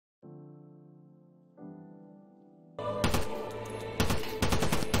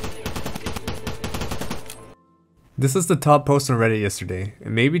This is the top post on Reddit yesterday,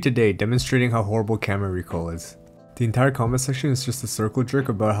 and maybe today, demonstrating how horrible camera recoil is. The entire comment section is just a circle jerk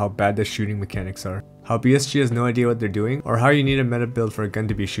about how bad the shooting mechanics are, how BSG has no idea what they're doing, or how you need a meta build for a gun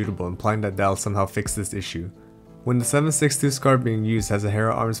to be shootable, implying that that'll somehow fix this issue, when the 7.62 SCAR being used has a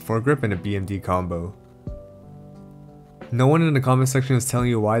Hero Arms foregrip and a BMD combo. No one in the comment section is telling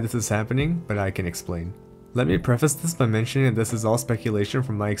you why this is happening, but I can explain. Let me preface this by mentioning that this is all speculation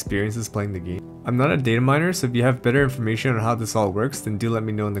from my experiences playing the game. I'm not a data miner, so if you have better information on how this all works, then do let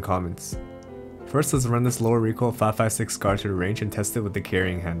me know in the comments. First, let's run this lower recoil 5.56 SCAR to the range and test it with the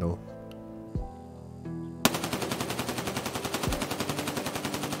carrying handle.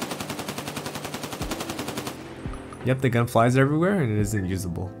 Yep, the gun flies everywhere and it isn't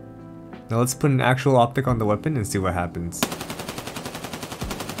usable. Now let's put an actual optic on the weapon and see what happens.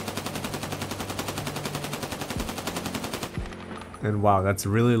 And wow, that's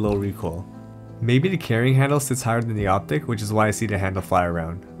really low recoil. Maybe the carrying handle sits higher than the optic, which is why I see the handle fly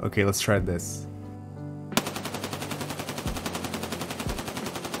around. Okay, let's try this.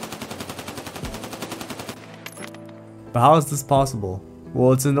 But how is this possible?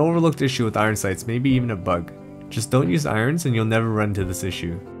 Well, it's an overlooked issue with iron sights, maybe even a bug. Just don't use irons and you'll never run into this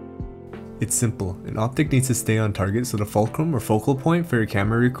issue. It's simple, an optic needs to stay on target, so the fulcrum or focal point for your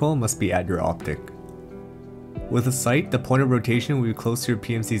camera recoil must be at your optic. With a sight, the point of rotation will be close to your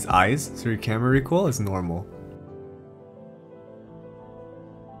PMC's eyes, so your camera recoil is normal.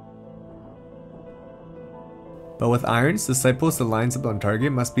 But with irons, the sight post that lines up on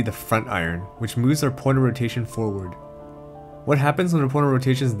target must be the front iron, which moves our point of rotation forward. What happens when the point of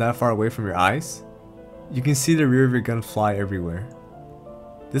rotation is that far away from your eyes? You can see the rear of your gun fly everywhere.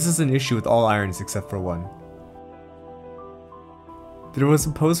 This is an issue with all irons except for one. There was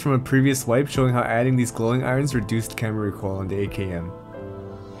a post from a previous wipe showing how adding these glowing irons reduced camera recoil on the AKM.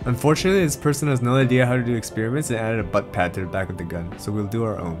 Unfortunately, this person has no idea how to do experiments and added a butt pad to the back of the gun, so we'll do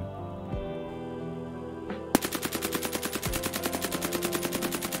our own.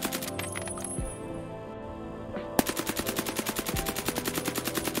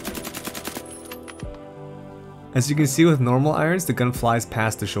 As you can see, with normal irons, the gun flies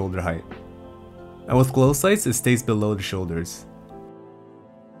past the shoulder height. And with glow sights, it stays below the shoulders.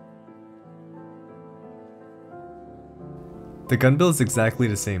 The gun build is exactly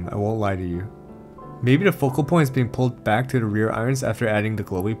the same, I won't lie to you. Maybe the focal point is being pulled back to the rear irons after adding the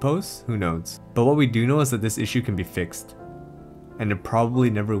glowy posts, who knows. But what we do know is that this issue can be fixed. And it probably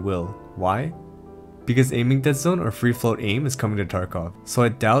never will. Why? Because aiming dead zone or free float aim is coming to Tarkov, so I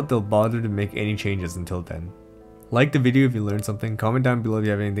doubt they'll bother to make any changes until then. Like the video if you learned something, comment down below if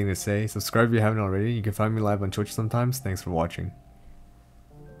you have anything to say, subscribe if you haven't already, you can find me live on Twitch sometimes, thanks for watching.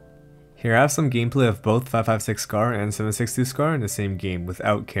 Here I have some gameplay of both 5.56 SCAR and 7.62 SCAR in the same game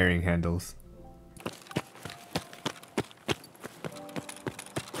without carrying handles.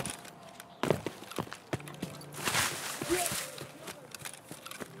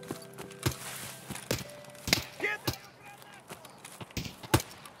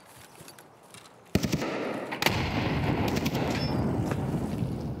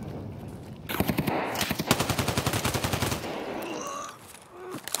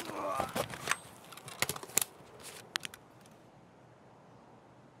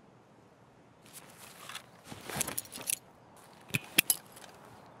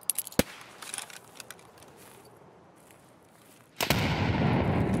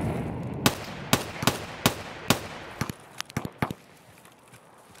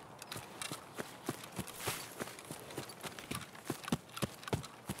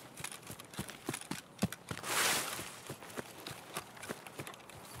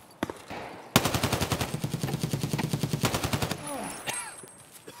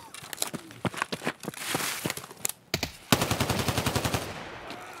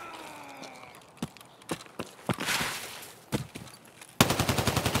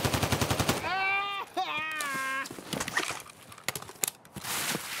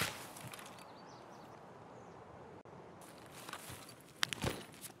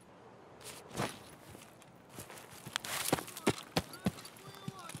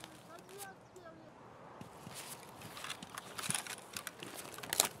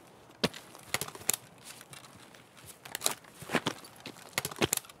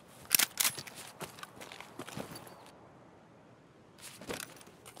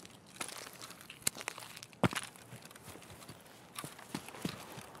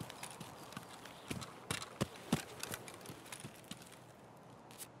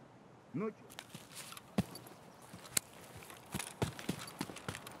 Ночью.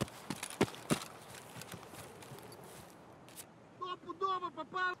 Стопудово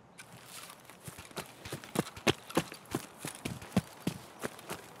попал!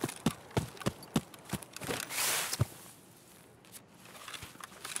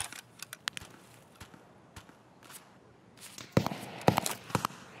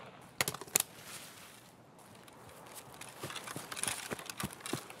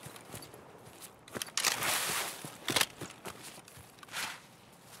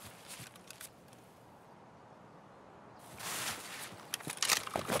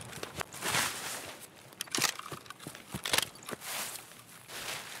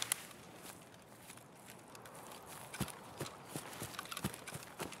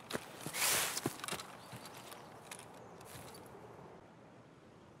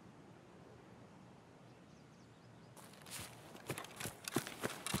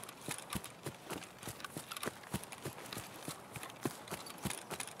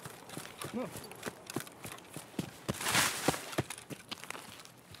 No.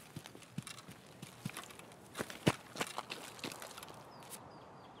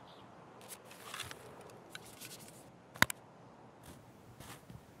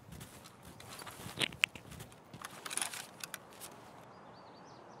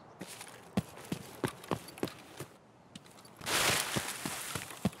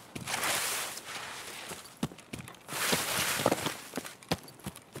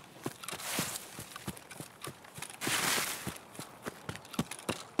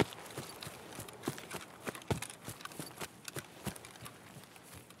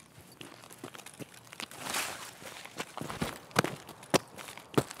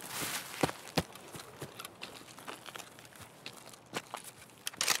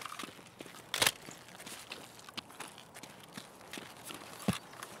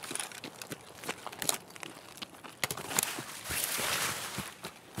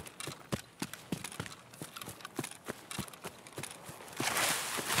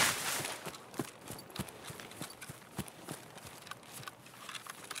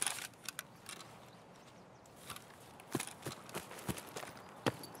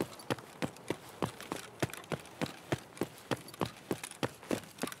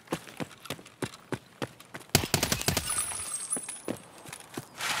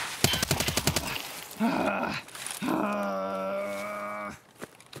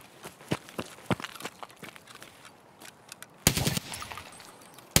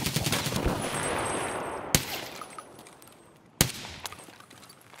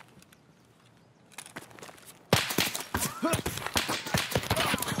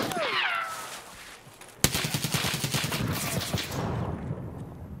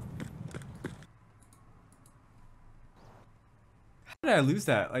 How did I lose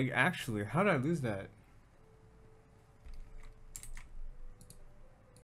that? Like, actually, how did I lose that?